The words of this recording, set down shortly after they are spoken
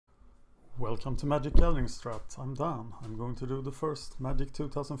Welcome to MagicGatheringStrat. I'm Dan. I'm going to do the first Magic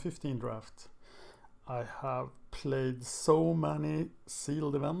 2015 draft. I have played so many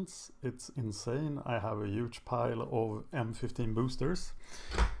sealed events, it's insane. I have a huge pile of M15 boosters.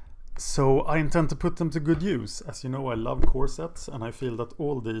 So I intend to put them to good use. As you know, I love core sets, and I feel that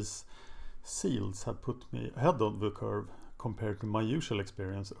all these seals have put me ahead of the curve compared to my usual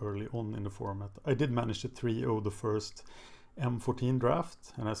experience early on in the format. I did manage to 3-0 the first M14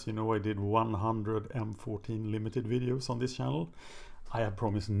 draft, and as you know, I did 100 M14 limited videos on this channel. I have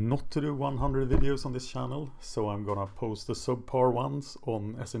promised not to do 100 videos on this channel, so I'm gonna post the subpar ones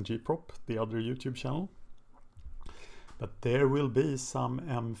on sngprop, the other YouTube channel. But there will be some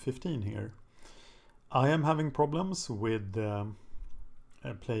M15 here. I am having problems with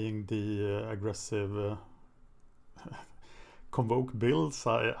playing the aggressive Convoke builds.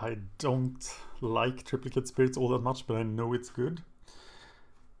 I don't like triplicate spirits all that much, but I know it's good.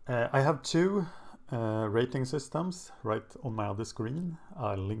 I have two rating systems right on my other screen.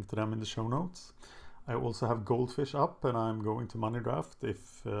 I'll link to them in the show notes. I also have Goldfish up, and I'm going to money draft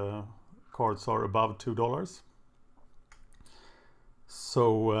if cards are above $2.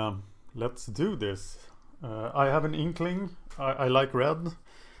 So let's do this. I have an inkling. I like red.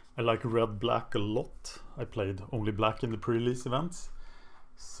 I like red-black a lot. I played only black in the pre-release events,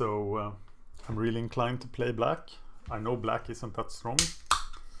 so I'm really inclined to play black. I know black isn't that strong.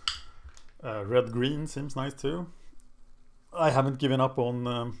 Red-green seems nice too. I haven't given up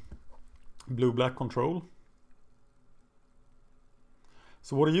on blue-black control.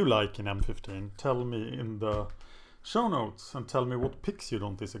 So what do you like in M15? Tell me in the show notes, and tell me what picks you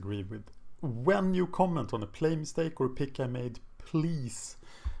don't disagree with. When you comment on a play mistake or a pick I made, please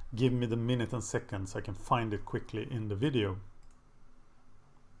give me the minute and seconds. I can find it quickly in the video.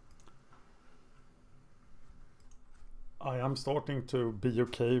 I am starting to be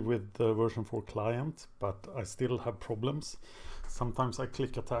okay with the version 4 client, but I still have problems. Sometimes I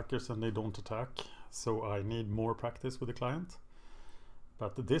click attackers and they don't attack, so I need more practice with the client.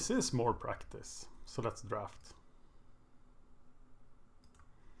 But this is more practice, so let's draft.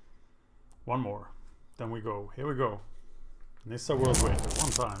 One more, then we go. Here we go. Nissa Worldwaker,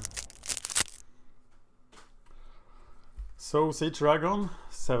 one time. So Siege Dragon,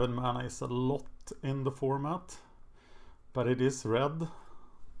 7 mana is a lot in the format, but it is red.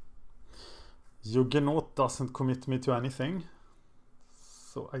 Juggernaut doesn't commit me to anything,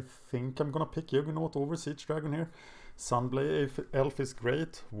 so I think I'm gonna pick Juggernaut over Siege Dragon here. Sunblade Elf is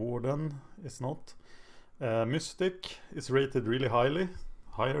great, Warden is not. Mystic is rated really highly,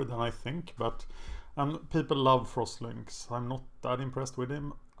 higher than I think, but people love Frostlynx. I'm not that impressed with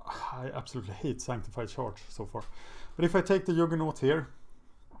him. I absolutely hate Sanctified Charge so far. But if I take the Juggernaut here,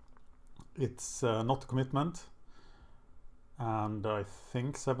 it's not a commitment. And I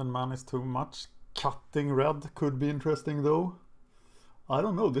think 7 mana is too much. Cutting red could be interesting though. I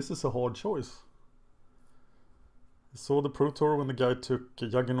don't know, this is a hard choice. I saw the Pro Tour when the guy took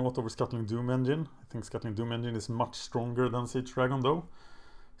Juggernaut over Scuttling Doom Engine. I think Scuttling Doom Engine is much stronger than Siege Dragon though.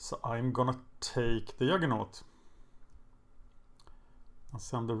 So I'm gonna take the Juggernaut. I'll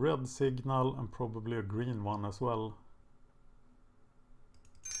send a red signal and probably a green one as well.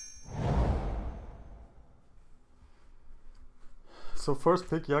 So first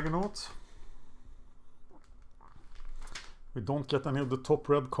pick Juggernaut. We don't get any of the top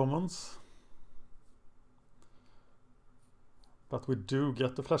red commons, but we do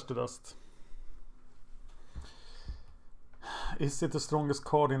get the Flash to Dust. Is it the strongest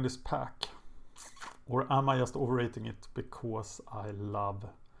card in this pack? Or am I just overrating it because I love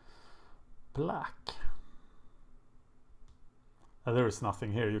black? There is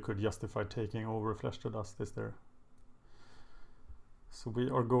nothing here you could justify taking over Flesh to Dust, is there? So we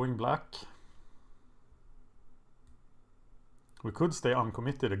are going black. We could stay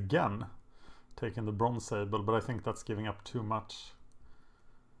uncommitted again, taking the Bronze Sable, but I think that's giving up too much.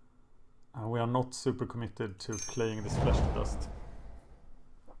 And we are not super committed to playing this Flesh to Dust.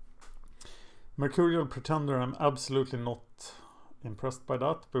 Mercurial Pretender, I'm absolutely not impressed by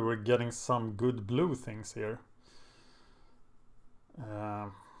that, but we're getting some good blue things here.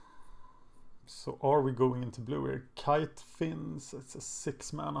 So are we going into blue here? Kite Fins, it's a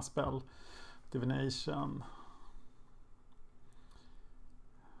 6 mana spell. Divination.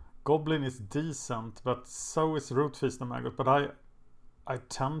 Goblin is decent, but so is Root Feast and Maggot. But I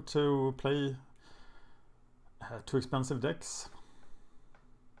tend to play too expensive decks.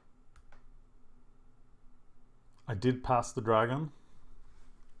 I did pass the dragon.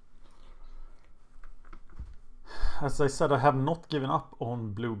 As I said, I have not given up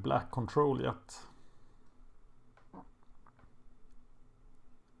on blue-black control yet.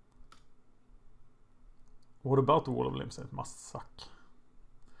 What about the Wall of Limbs? It must suck.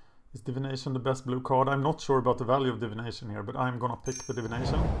 Is Divination the best blue card? I'm not sure about the value of Divination here, but I'm gonna pick the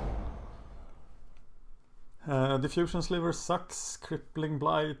Divination. Diffusion Sliver sucks. Crippling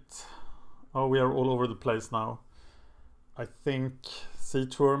Blight. Oh, we are all over the place now. I think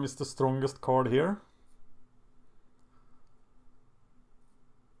Siege Worm is the strongest card here.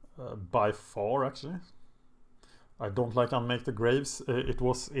 By far, actually. I don't like Unmake the Graves. It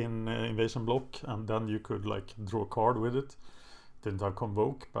was in Invasion Block, and then you could like draw a card with it. Didn't have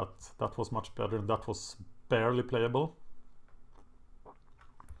Convoke, but that was much better, and that was barely playable.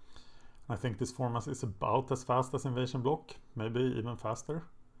 I think this format is about as fast as Invasion Block, maybe even faster.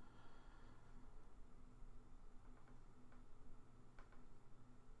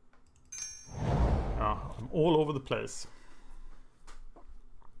 I'm all over the place.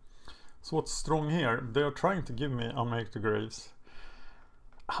 So what's strong here? They are trying to give me Unmake the Graves.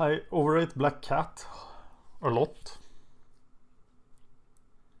 I overrate Black Cat a lot.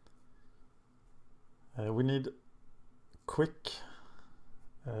 We need quick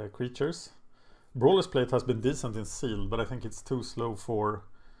creatures. Brawler's Plate has been decent in sealed, but I think it's too slow for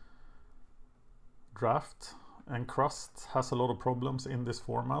draft. And Crust has a lot of problems in this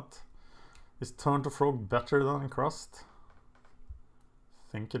format. Is Turn to Frog better than Crust?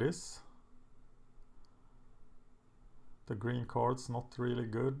 I think it is. The green card's not really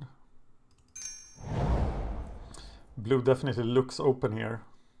good. Blue definitely looks open here.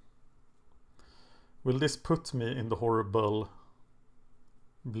 Will this put me in the horrible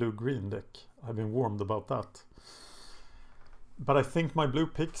blue-green deck? I've been warned about that. But I think my blue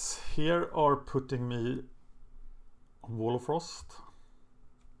picks here are putting me on Wall of Frost.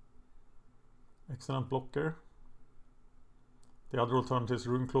 Excellent blocker. The other alternative is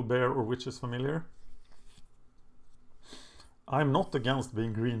Runeclaw Bear or Witch's Familiar. I'm not against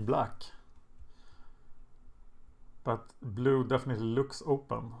being green-black. But blue definitely looks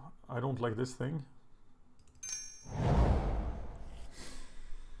open. I don't like this thing.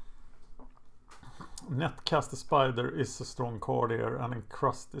 Netcast the Spider is a strong card here, and in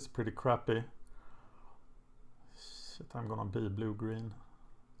Crust is pretty crappy. Shit, I'm gonna be blue-green.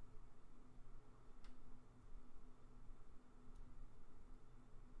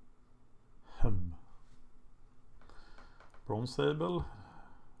 Bronze Sable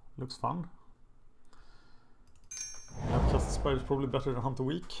looks fun. Netcast the Spider is probably better than Hunter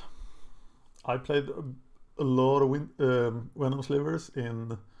Weak. I played a lot of Venom Slivers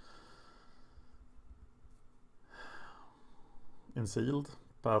in sealed,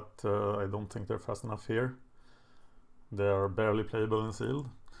 but I don't think they're fast enough here. They are barely playable in sealed.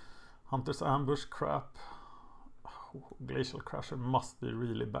 Hunter's Ambush crap. Oh, Glacial Crusher must be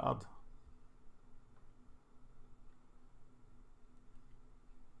really bad.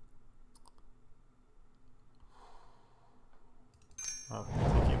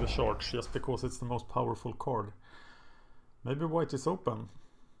 Taking the charge just because it's the most powerful card. Maybe white is open.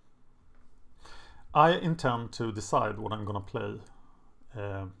 I intend to decide what I'm gonna play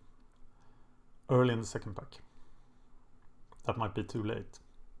early in the second pack. That might be too late.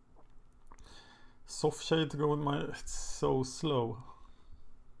 Soft Shade to go with my... It's so slow.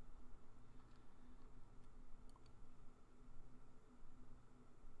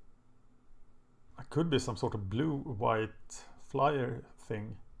 I could be some sort of blue-white flyer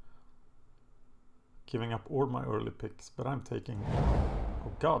thing. Giving up all my early picks, but I'm taking...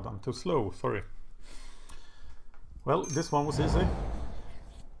 Oh god, I'm too slow, sorry. Well, this one was easy.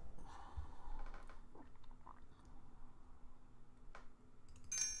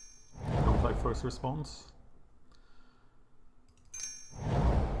 Don't like first response.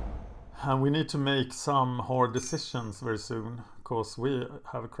 And we need to make some hard decisions very soon, because we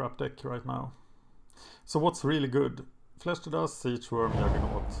have a crap deck right now. So what's really good? Flesh to Dust, Siege Worm,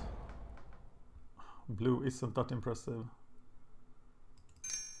 Juggernaut. Blue isn't that impressive.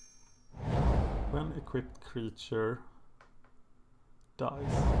 When equipped creature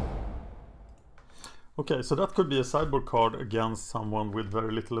dies. Okay, so that could be a sideboard card against someone with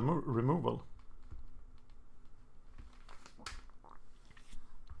very little removal.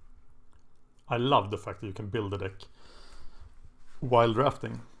 I love the fact that you can build a deck while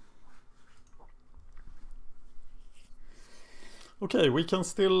drafting. Okay, we can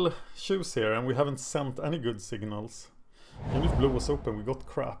still choose here, and we haven't sent any good signals. Even if blue was open, we got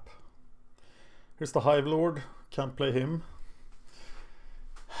crap. Here's the Hive Lord, can't play him.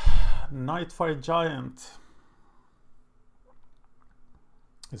 Nightfire Giant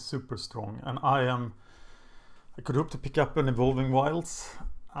is super strong, and I could hope to pick up an Evolving Wilds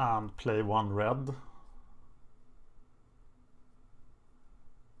and play one red.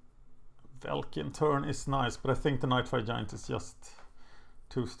 Velkin turn is nice, but I think the Nightfire Giant is just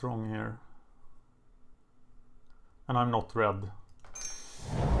too strong here. And I'm not red.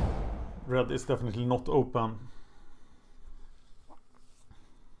 Red is definitely not open.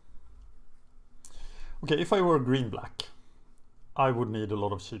 Okay, if I were green-black, I would need a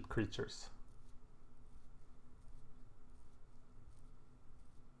lot of cheap creatures.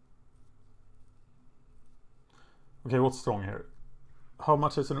 Okay, what's strong here? How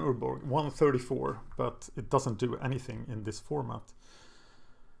much is an Urborg? 134, but it doesn't do anything in this format.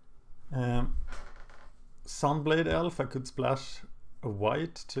 Sunblade Elf, I could splash a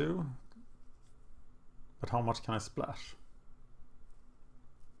white too. But how much can I splash?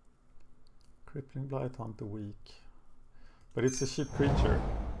 Crippling Blight, Hunter weak. But it's a cheap creature.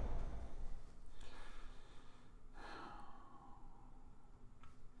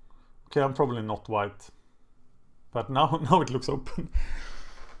 Okay, I'm probably not white. But now it looks open.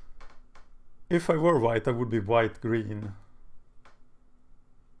 If I were white, I would be white-green.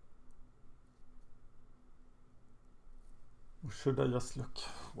 Or should I just look?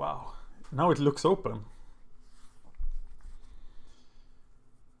 Wow. Now it looks open.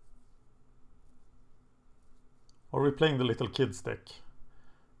 Are we playing the little kids deck?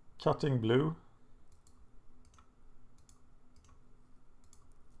 Cutting blue.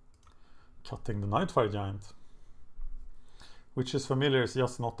 Cutting the Nightfire Giant. Which is familiar, is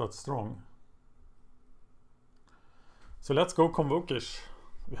just not that strong. So let's go Convoke-ish.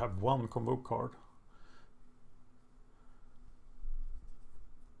 We have one Convoke card.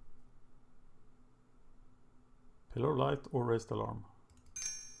 Pillar of Light or Raised Alarm.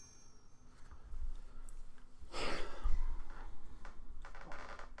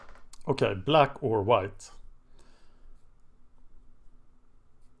 Okay, black or white.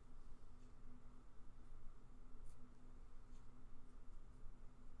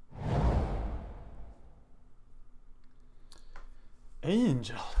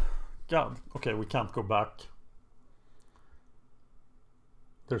 Angel. God. Okay, we can't go back.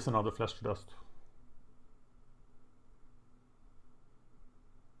 There's another Flesh to Dust.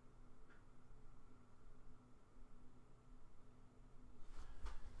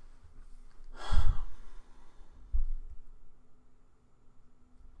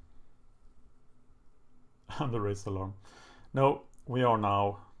 And the Raised Alarm. No, we are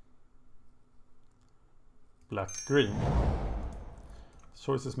now black-green.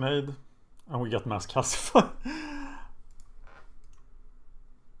 Choice is made, and we get Mass Classify.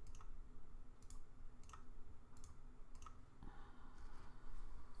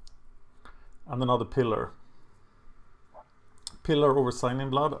 And another pillar. Pillar over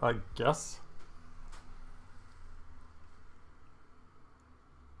Signing Blood, I guess.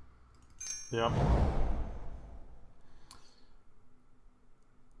 Yeah.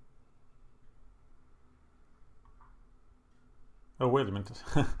 Oh, wait a minute.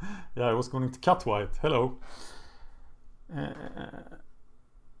 Yeah, I was going to cut white. Hello. I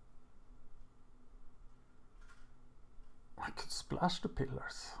could splash the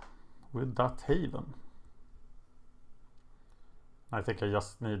pillars with that Haven. I think I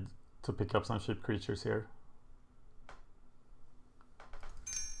just need to pick up some cheap creatures here.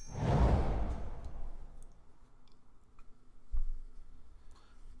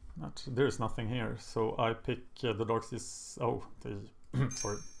 There's nothing here, so I pick the Darkseas. Oh,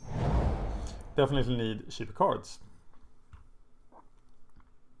 sorry. Definitely need cheaper cards.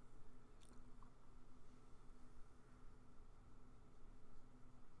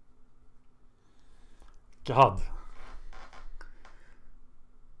 God.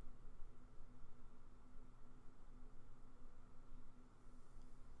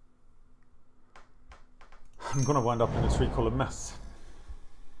 I'm gonna wind up in a 3-color mess.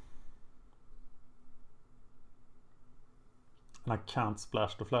 And I can't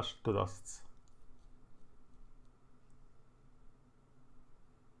splash the Flesh to Dusts.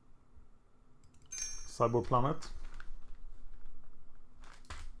 Cyborg Planet.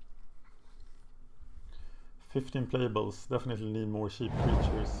 15 playables. Definitely need more cheap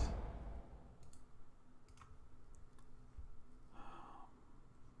creatures.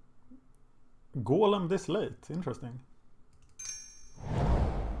 Golem this late. Interesting.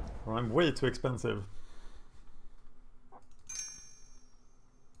 Or I'm way too expensive.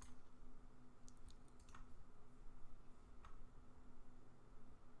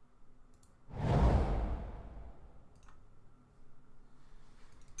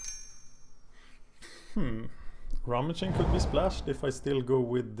 Rummaging could be splashed if I still go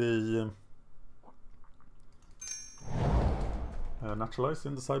with the Naturalize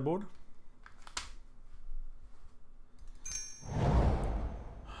in the sideboard.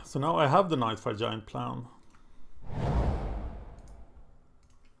 So now I have the Nightfire Giant plan.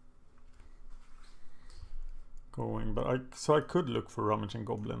 Going, but so I could look for Rummaging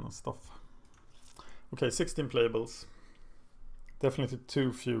Goblin and stuff. Okay, 16 playables. Definitely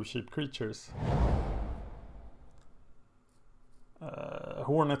too few cheap creatures.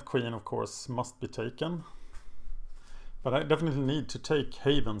 Hornet Queen, of course, must be taken. But I definitely need to take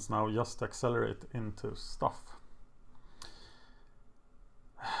Havens now just to accelerate into stuff.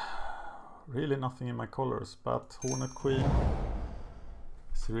 Really nothing in my colors, but Hornet Queen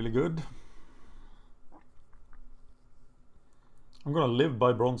is really good. I'm gonna live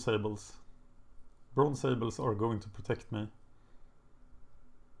by Bronze Sables. Bronze Sables are going to protect me.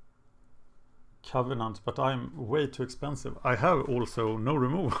 Covenant, but I'm way too expensive. I have also no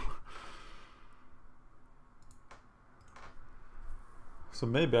removal. So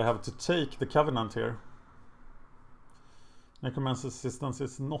maybe I have to take the Covenant here. Necromancer's Assistance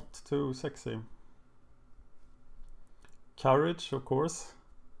is not too sexy. Courage, of course,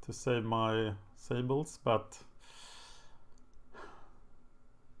 to save my Sables, but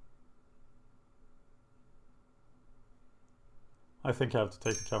I think I have to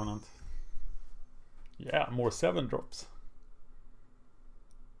take the Covenant. Yeah, more 7-drops.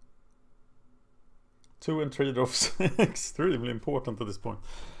 2 and 3 drops extremely important at this point.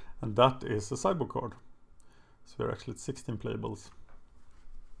 And that is a sideboard card. So we're actually at 16 playables.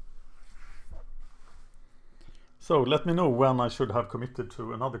 So let me know when I should have committed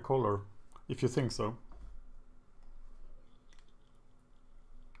to another color, if you think so.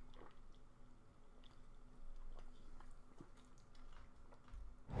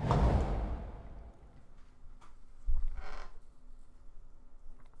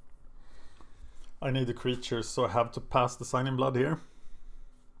 I need the creatures, so I have to pass the Sign in Blood here.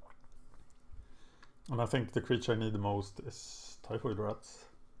 And I think the creature I need the most is Typhoid Rats.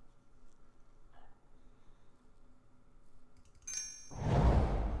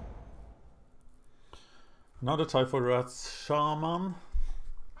 Another Typhoid Rats, Shaman.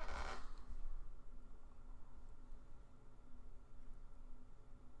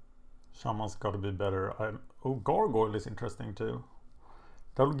 Shaman's gotta be better. Oh, Gargoyle is interesting too.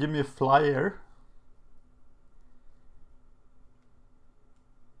 That'll give me a flyer.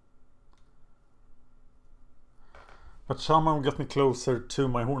 But Shaman will get me closer to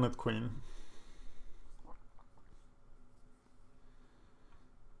my Hornet Queen.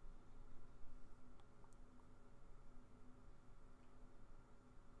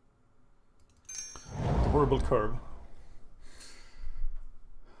 What a horrible curve.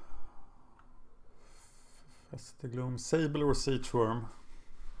 Festigloom, Sable or Siege-Worm?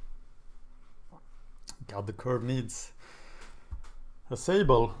 God, the curve needs a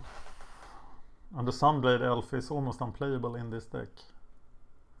Sable. And the Sunblade Elf is almost unplayable in this deck.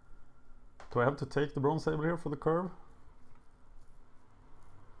 Do I have to take the Bronze Sable here for the curve?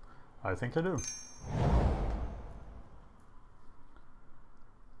 I think I do.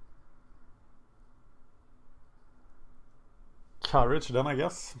 Courage then, I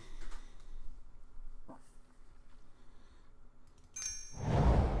guess.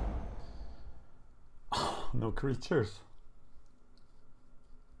 No creatures.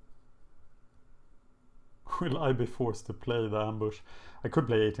 Will I be forced to play the ambush? I could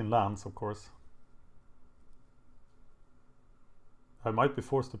play 18 lands, of course. I might be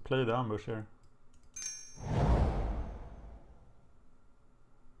forced to play the ambush here.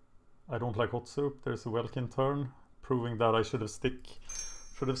 I don't like Hot Soup. There's a Welkin turn, proving that I should have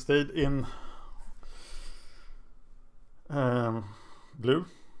stayed in blue.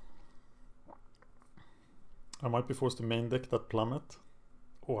 I might be forced to main deck that Plummet.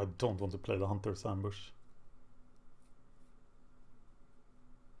 Oh, I don't want to play the Hunter's Ambush.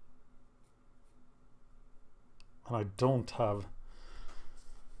 And I don't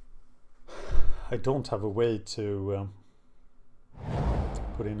have a way to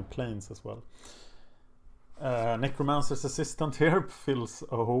put in planes as well. Necromancer's Assistant here fills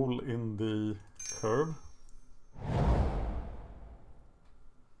a hole in the curve.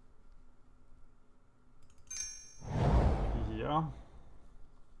 Yeah.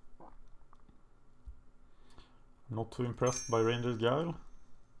 Not too impressed by Ranger's Guile.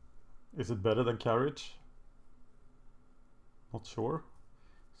 Is it better than Courage? Not sure.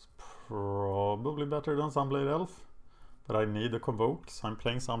 It's probably better than Sunblade Elf. But I need a Convoke, so I'm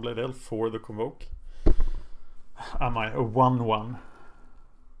playing Sunblade Elf for the Convoke. Am I a 1-1?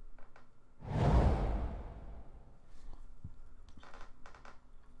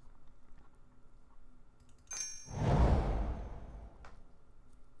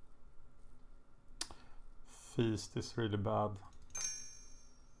 Feast is really bad.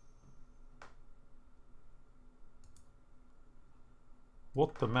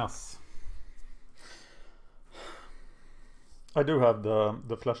 What a mess. I do have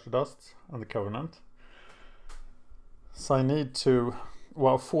the Flesh to Dust and the Covenant. So I need to...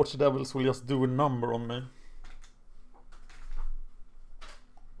 Wow, 40 Devils will just do a number on me.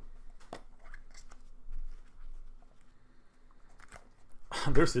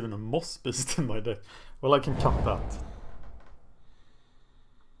 There's even a Moss Beast in my deck. Well, I can cut that.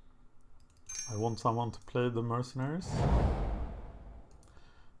 I want someone to play the Mercenaries.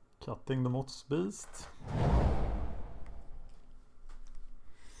 Cutting the Moss Beast.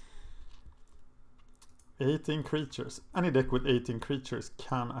 $18 creatures. Any deck with 18 creatures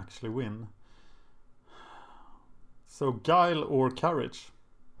can actually win. So Guile or Carriage.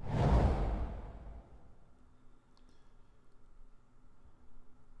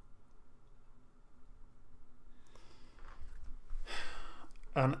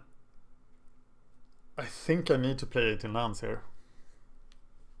 And I think I need to play 18 lands here.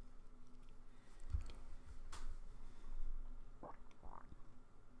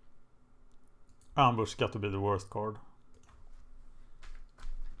 Ambush got to be the worst card.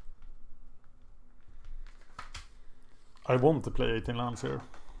 I want to play 18 lands here.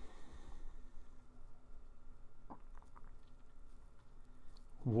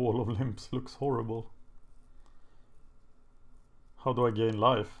 Wall of Limps looks horrible. How do I gain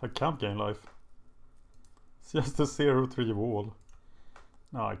life? I can't gain life. It's just a 0-3 wall.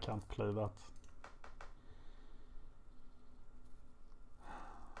 No, I can't play that.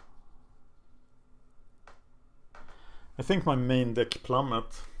 I think my main deck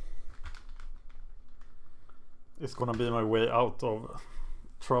Plummet is gonna be my way out of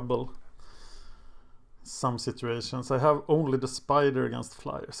trouble. Some situations. I have only the Spider against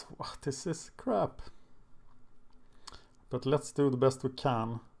Flyers. What is this crap? But let's do the best we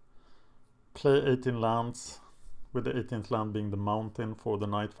can. Play 18 lands, with the 18th land being the Mountain for the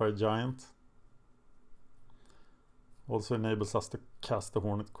Nightfire Giant. Also enables us to cast the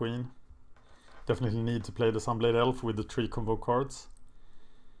Hornet Queen. Definitely need to play the Sunblade Elf with the 3 combo cards.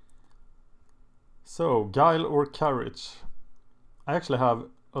 So, Guile or Carriage. I actually have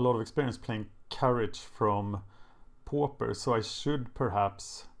a lot of experience playing Carriage from Pauper, so I should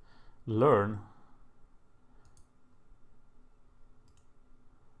perhaps learn.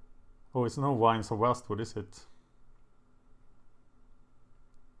 Oh, it's no Vines of Westwood, is it?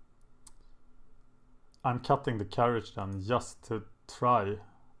 I'm cutting the Carriage then, just to try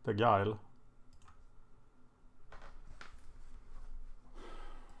the Guile.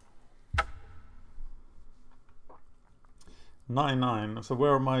 $9-9. So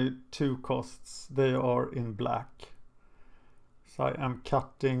where are my 2 costs? They are in black. So I am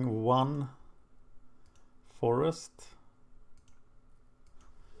cutting 1 forest.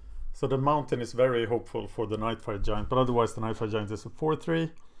 So the Mountain is very hopeful for the Nightfire Giant, but otherwise the Nightfire Giant is a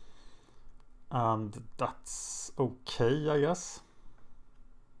 4-3. And that's okay, I guess.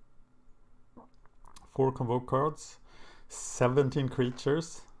 4 convoke cards. 17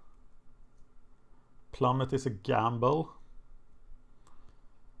 creatures. Plummet is a gamble.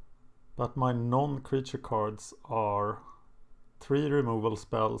 But my non-creature cards are 3 removal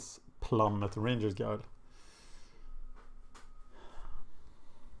spells, Plummet, Ranger's Guide.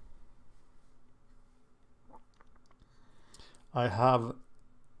 I have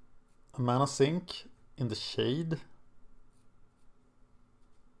a Mana Sink in the Shade.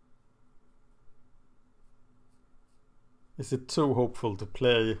 Is it too hopeful to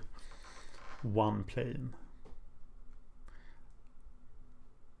play 1 plane?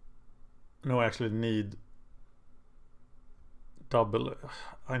 No, I actually need double.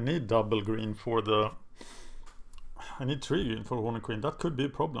 I need double green for the... I need 3 green for Hornet Queen. That could be a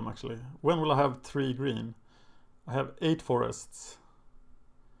problem actually. When will I have 3 green? I have 8 forests.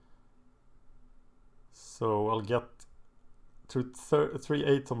 So I'll get to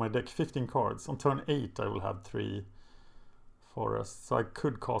 3-8 on my deck, 15 cards. On turn 8 I will have 3 forests. So I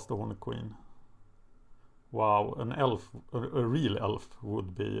could cast a Hornet Queen. Wow, an elf, a real elf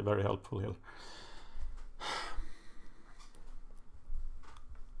would be very helpful here.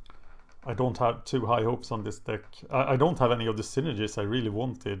 I don't have too high hopes on this deck. I don't have any of the synergies I really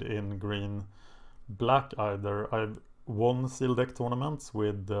wanted in green black either. I've won Seal Deck tournaments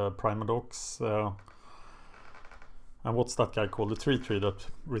with Primadox. And what's that guy called? The 3-3 that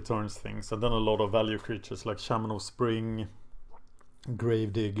returns things. And then a lot of value creatures like Shaman of Spring,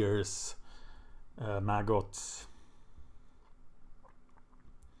 Gravediggers, Maggots.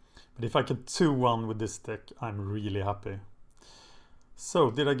 But if I can 2-1 with this deck, I'm really happy.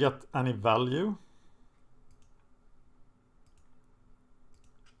 So, did I get any value?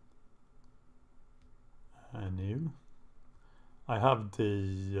 No. I have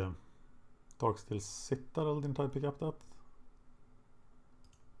the Darksteel Citadel, didn't I pick up that?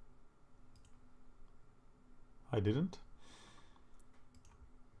 I didn't.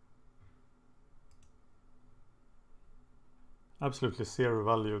 Absolutely zero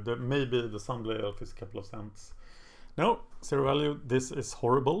value. Maybe the Sunblade Elf is a couple of cents. No, zero value. This is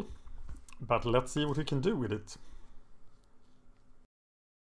horrible. But let's see what we can do with it.